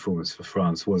best performance for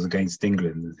France was against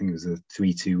England. I think it was a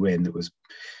 3-2 win that was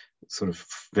sort of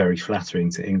very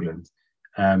flattering to England.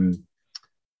 And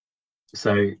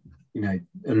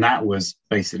that was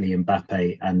basically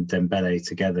Mbappe and Dembele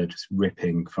together, just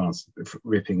ripping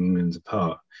England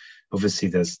apart. Obviously,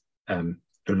 there's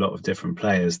a lot of different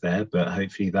players there, but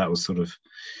hopefully that will sort of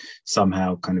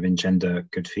somehow kind of engender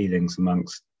good feelings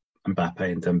amongst Mbappe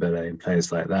and Dembele and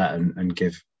players like that, and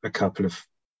give a couple of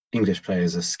English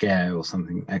players a scare or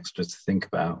something extra to think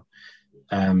about.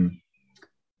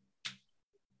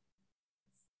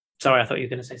 Sorry, I thought you were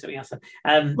going to say something else.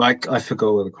 I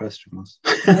forgot what the question was.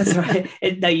 That's right.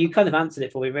 No, you kind of answered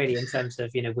it for me, really, in terms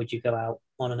of, would you go out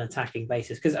on an attacking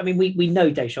basis? Because, we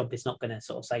know Deschamps is not going to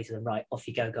sort of say to them, right, off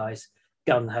you go, guys,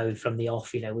 gung-ho from the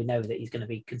off. We know that he's going to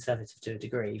be conservative to a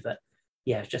degree. But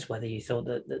yeah, it's just whether you thought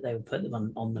that they would put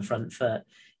them on the front foot.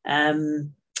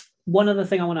 One other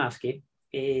thing I want to ask you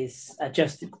is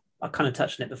just I kind of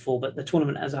touched on it before, but the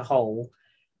tournament as a whole.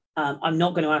 I'm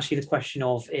not going to ask you the question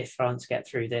of if France get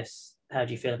through this, how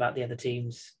do you feel about the other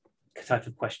teams type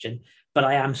of question, but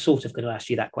I am sort of going to ask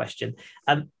you that question.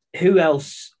 Who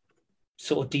else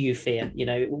sort of do you fear? You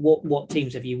know, what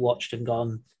teams have you watched and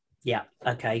gone, yeah,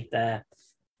 okay, they're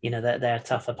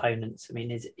tough opponents. I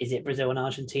mean, is it Brazil and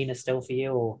Argentina still for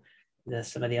you, or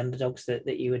there's some of the underdogs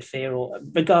that you would fear, or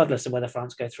regardless of whether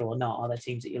France go through or not, are there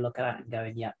teams that you look at and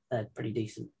going, yeah, they're pretty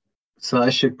decent? So I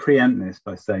should preempt this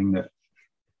by saying that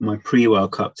my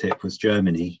pre-World Cup tip was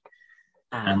Germany.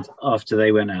 And after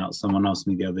they went out, someone asked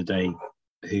me the other day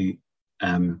who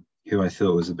I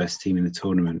thought was the best team in the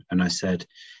tournament. And I said,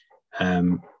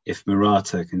 if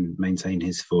Morata can maintain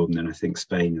his form, then I think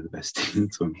Spain are the best team in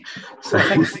the tournament. So,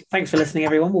 well, thanks for listening,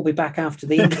 everyone. We'll be back after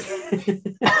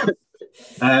the...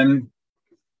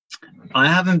 I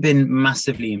haven't been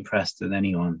massively impressed with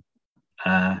anyone.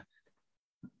 I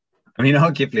mean,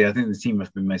 arguably, I think the team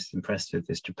I've been most impressed with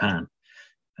is Japan.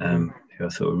 Who I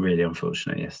thought were really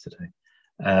unfortunate yesterday.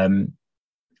 I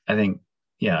think,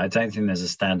 I don't think there's a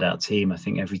standout team. I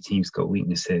think every team's got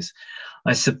weaknesses.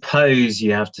 I suppose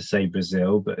you have to say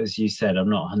Brazil, but as you said, I'm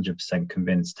not 100%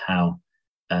 convinced how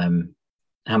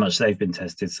much they've been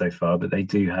tested so far, but they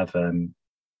do have a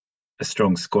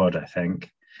strong squad, I think.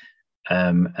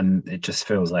 And it just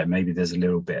feels like maybe there's a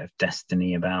little bit of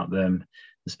destiny about them,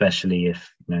 especially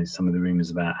if, some of the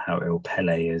rumours about how ill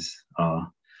Pele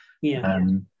are. Yeah.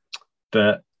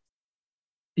 But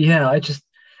yeah,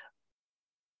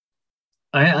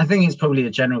 I think it's probably a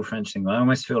general French thing. I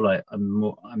almost feel like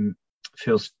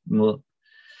feels more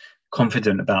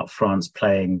confident about France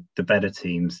playing the better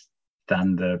teams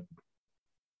than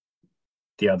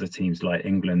the other teams like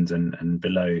England and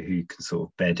below, who can sort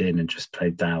of bed in and just play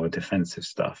dour defensive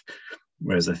stuff.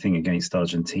 Whereas I think against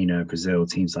Argentina, Brazil,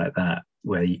 teams like that,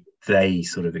 where they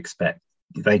sort of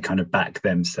they kind of back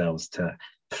themselves to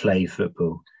play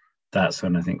football, that's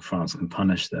when I think France can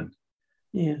punish them.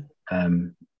 Yeah.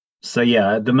 So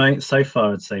so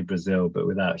far I'd say Brazil, but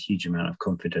without a huge amount of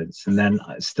confidence. And then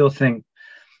I still think,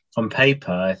 on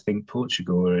paper, I think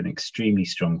Portugal are an extremely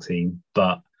strong team,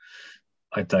 but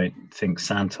I don't think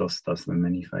Santos does them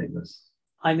any favours.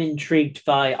 I'm intrigued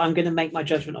I'm going to make my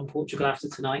judgment on Portugal after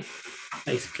tonight,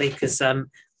 basically, because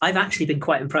I've actually been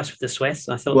quite impressed with the Swiss.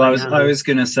 I thought. Well, I was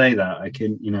going to say that I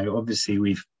can, obviously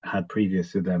we've had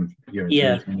previous with them Euro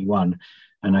 2021,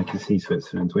 and I can see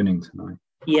Switzerland winning tonight.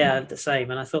 Yeah, the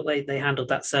same. And I thought they handled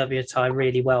that Serbia tie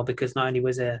really well, because not only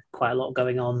was there quite a lot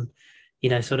going on,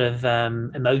 sort of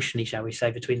emotionally, shall we say,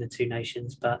 between the two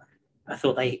nations, but I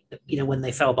thought they, when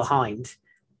they fell behind,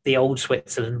 the old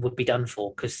Switzerland would be done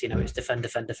for, because, it's defend.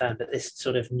 But this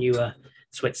sort of newer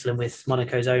Switzerland with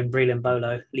Monaco's own Breel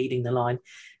Embolo leading the line,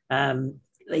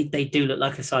 they do look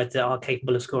like a side that are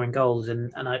capable of scoring goals.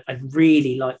 And I'd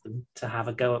really like them to have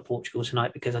a go at Portugal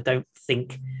tonight, because I don't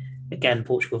think, again,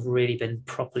 Portugal have really been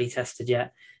properly tested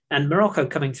yet. And Morocco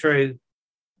coming through,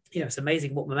 it's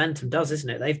amazing what momentum does, isn't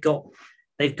it? They've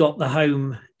got the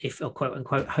home, or quote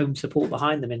unquote home support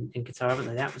behind them in Qatar, haven't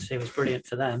they? The atmosphere was brilliant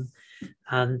for them.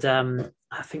 And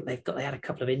I think they had a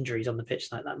couple of injuries on the pitch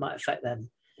tonight that might affect them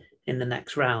in the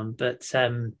next round. But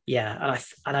and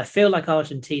I feel like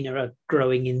Argentina are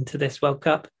growing into this World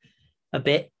Cup a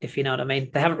bit, if you know what I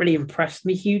mean. They haven't really impressed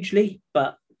me hugely,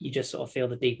 but you just sort of feel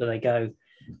the deeper they go,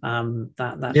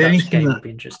 that Dutch game will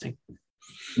be interesting.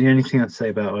 The only thing I'd say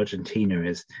about Argentina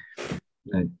is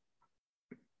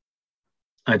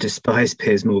I despise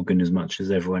Piers Morgan as much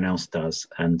as everyone else does,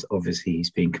 and obviously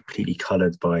he's been completely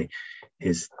coloured by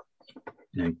his,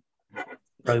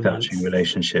 touching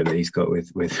relationship that he's got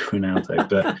with Ronaldo.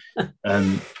 But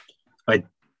I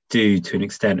do, to an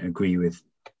extent, agree with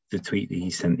the tweet that he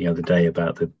sent the other day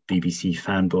about the BBC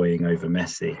fanboying over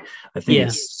Messi. I think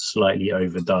it's slightly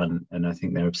overdone, and I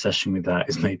think their obsession with that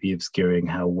is maybe obscuring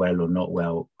how well or not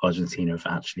well Argentina have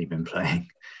actually been playing.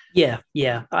 Yeah,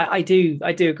 I do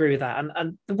agree with that.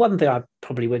 And the one thing I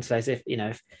probably would say is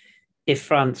if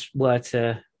France were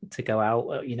to go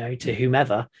out, to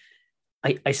whomever,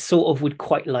 I sort of would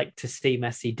quite like to see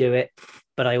Messi do it,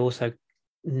 but I also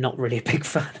not really a big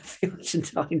fan of the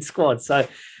Argentine squad, so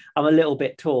I'm a little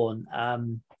bit torn.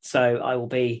 So I'll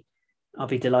be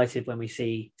delighted when we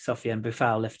see Sofiane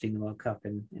Boufal lifting the World Cup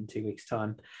in 2 weeks'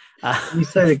 time. You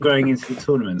say they're growing into the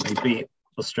tournament. They beat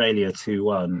Australia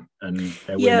 2-1, and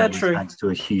their winner was thanks to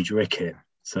a huge wicket.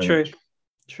 So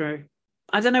True.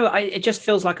 I don't know. It just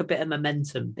feels like a bit of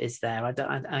momentum is there. I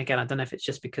don't know if it's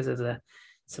just because of the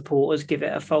supporters give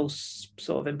it a false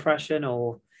sort of impression,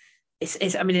 or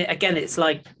it's. I mean, again, it's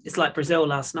like Brazil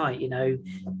last night.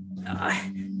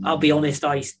 I'll be honest.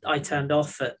 I turned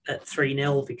off at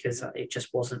 3-0 because it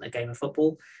just wasn't a game of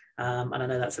football. And I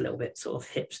know that's a little bit sort of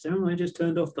hipster. Oh, I just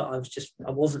turned off, but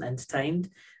I wasn't entertained.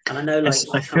 And I know, like,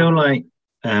 I feel like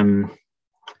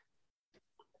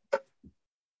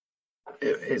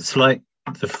it's like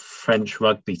the French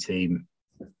rugby team.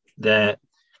 I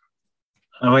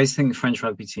always think the French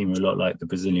rugby team are a lot like the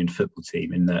Brazilian football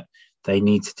team in that they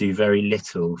need to do very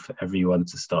little for everyone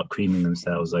to start creaming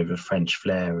themselves over French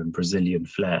flair and Brazilian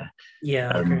flair.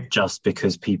 Yeah, just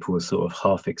because people are sort of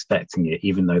half expecting it,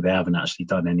 even though they haven't actually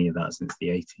done any of that since the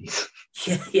 80s.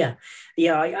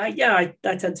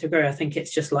 I tend to agree. I think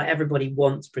it's just like everybody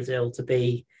wants Brazil to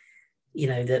be,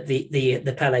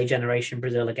 the Pele generation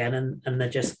Brazil again, and they're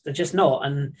just not.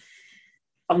 And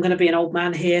I'm going to be an old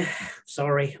man here.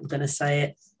 Sorry, I'm going to say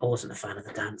it. I wasn't a fan of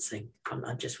the dancing.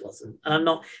 I just wasn't. And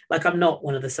I'm not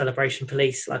one of the celebration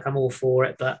police. Like, I'm all for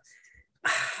it, but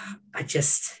I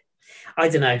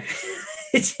don't know.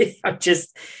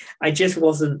 I just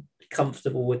wasn't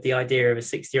comfortable with the idea of a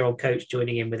 60-year-old coach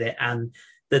joining in with it, and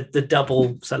the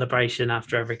double celebration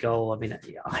after every goal. I mean,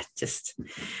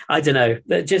 I don't know.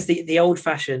 Just the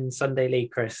old-fashioned Sunday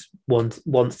league Chris wants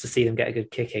to see them get a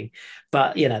good kicking.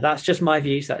 But, that's just my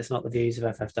views. That is not the views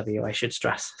of FFW, I should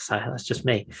stress. So that's just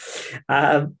me.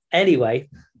 Anyway,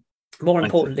 more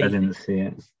importantly... I didn't see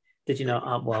it. Did you not?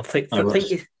 I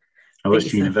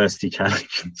watched University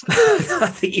Challenge. I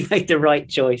think you made the right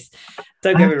choice.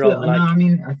 Don't get me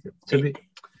wrong.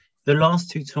 The last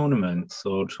two tournaments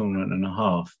or tournament and a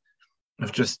half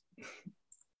have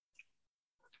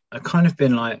kind of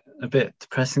been like a bit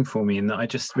depressing for me in that I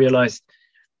just realised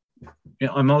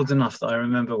I'm old enough that I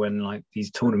remember when like these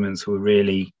tournaments were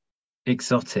really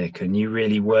exotic and you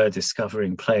really were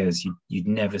discovering players you'd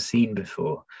never seen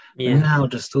before. Yeah. And now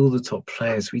just all the top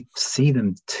players, we see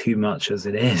them too much as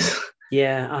it is.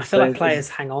 Yeah, I feel like players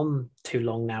hang on too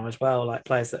long now as well, like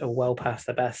players that are well past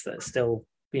their best that are still,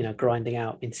 grinding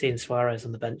out. I've been seeing Suarez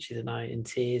on the bench the other night in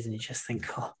tears, and you just think,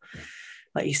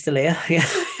 like, he's still here. He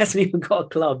hasn't even got a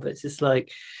club. It's just like...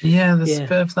 Yeah, there's a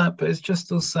bit of that, but it's just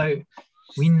also...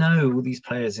 We know all these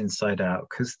players inside out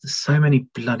because there's so many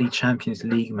bloody Champions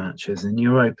League matches and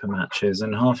Europa matches,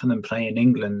 and half of them play in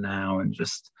England now, and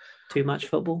just... Too much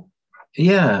football?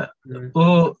 Yeah.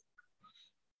 Or...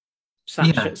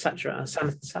 Satirized?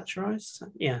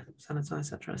 Yeah,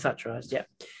 satirized, yeah.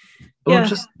 Or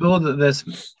that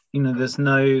there's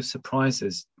no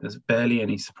surprises. There's barely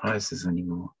any surprises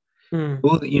anymore.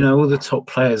 All the top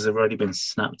players have already been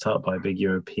snapped up by a big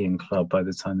European club by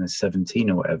the time they're 17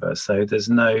 or whatever. So there's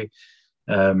no,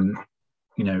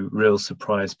 real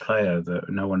surprise player that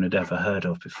no one had ever heard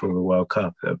of before the World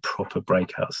Cup. That are proper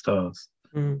breakout stars.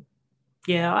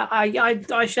 Yeah,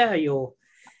 I share your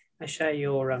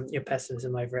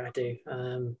pessimism over it. I do,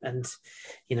 and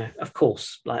of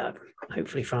course, like,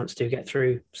 hopefully France do get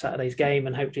through Saturday's game,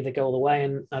 and hopefully they go all the way.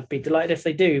 And I'd be delighted if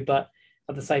they do. But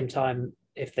at the same time,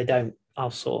 if they don't, I'll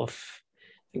sort of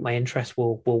think my interest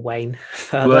will wane.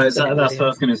 Well, that's what I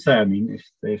was going to say. I mean,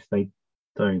 if they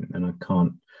don't, then I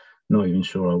can't. Not even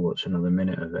sure I'll watch another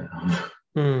minute of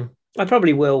it. I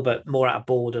probably will, but more out of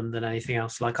boredom than anything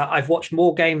else. Like, I've watched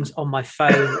more games on my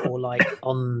phone or like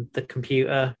on the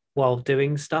computer while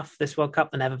doing stuff this World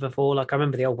Cup than ever before. Like, I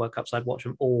remember the old World Cups, I'd watch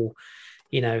them all,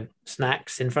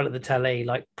 snacks in front of the telly,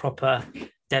 like proper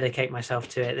dedicate myself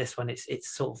to it. This one, it's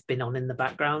sort of been on in the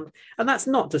background. And that's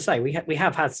not to say we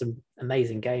have had some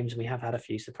amazing games, and we have had a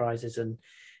few surprises, and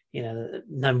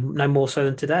no more so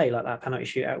than today. Like, that penalty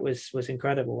shootout was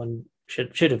incredible, and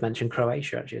should have mentioned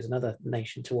Croatia actually as another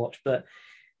nation to watch. But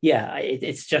yeah,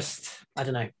 it's just, I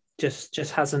don't know,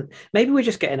 just hasn't. Maybe we're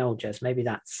just getting old, Jez. Maybe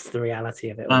that's the reality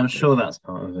of it. I'm sure that's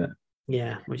part of it.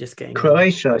 Yeah, we're just getting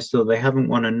Croatia. They haven't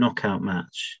won a knockout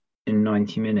match in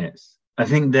 90 minutes. I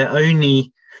think their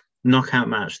only knockout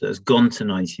match that has gone to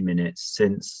 90 minutes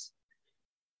since,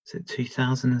 is it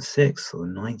 2006 or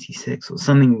 96 or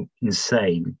something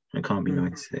insane? It can't be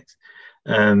 96.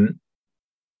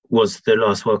 Was the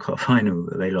last World Cup final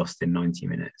that they lost in 90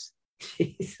 minutes.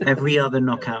 Every other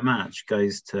knockout match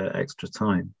goes to extra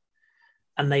time.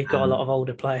 And they've got a lot of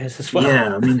older players as well.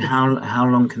 Yeah, I mean, how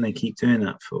long can they keep doing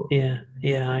that for? Yeah,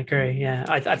 I agree. Yeah,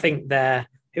 I think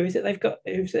who is it they've got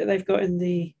in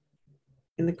the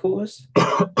quarters?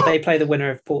 They play the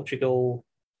winner of Portugal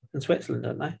and Switzerland,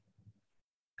 don't they?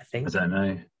 I think. I don't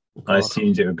know. I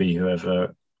assumed it would be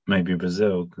whoever. Maybe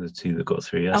Brazil, the two that got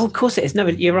through yesterday. Oh, of course it is. No,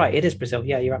 you're right. It is Brazil.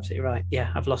 Yeah, you're absolutely right.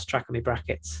 Yeah, I've lost track of my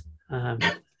brackets.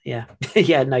 Yeah.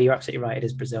 No, you're absolutely right. It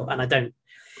is Brazil. And I don't,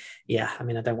 yeah, I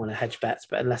mean, I don't want to hedge bets,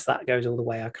 but unless that goes all the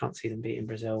way, I can't see them beating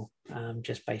Brazil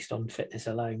just based on fitness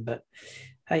alone. But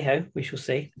hey ho, we shall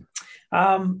see.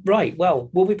 Right, well,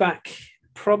 we'll be back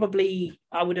probably,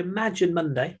 I would imagine,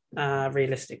 Monday,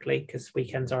 realistically, because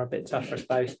weekends are a bit tough for us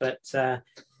both. But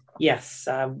yes,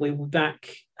 we will be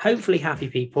back, hopefully happy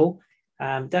people.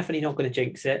 Definitely not going to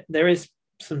jinx it. There is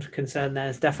some concern.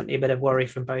 There's definitely a bit of worry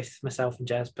from both myself and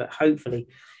Jez, but hopefully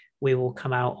we will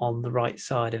come out on the right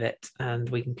side of it and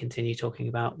we can continue talking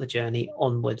about the journey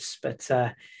onwards. But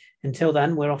until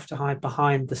then, we're off to hide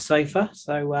behind the sofa.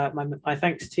 So my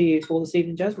thanks to you for this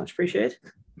evening, Jez. Much appreciated.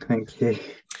 Thank you.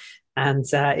 And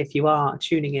if you are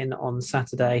tuning in on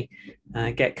Saturday,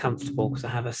 get comfortable because I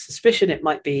have a suspicion it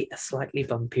might be a slightly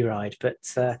bumpy ride. But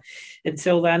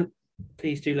until then,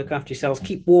 please do look after yourselves,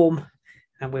 keep warm,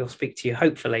 and we'll speak to you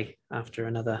hopefully after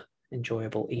another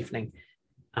enjoyable evening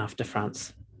after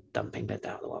France dumping Bed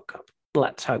out of the World Cup.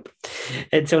 Let's hope.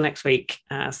 Until next week,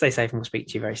 stay safe and we'll speak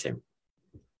to you very soon.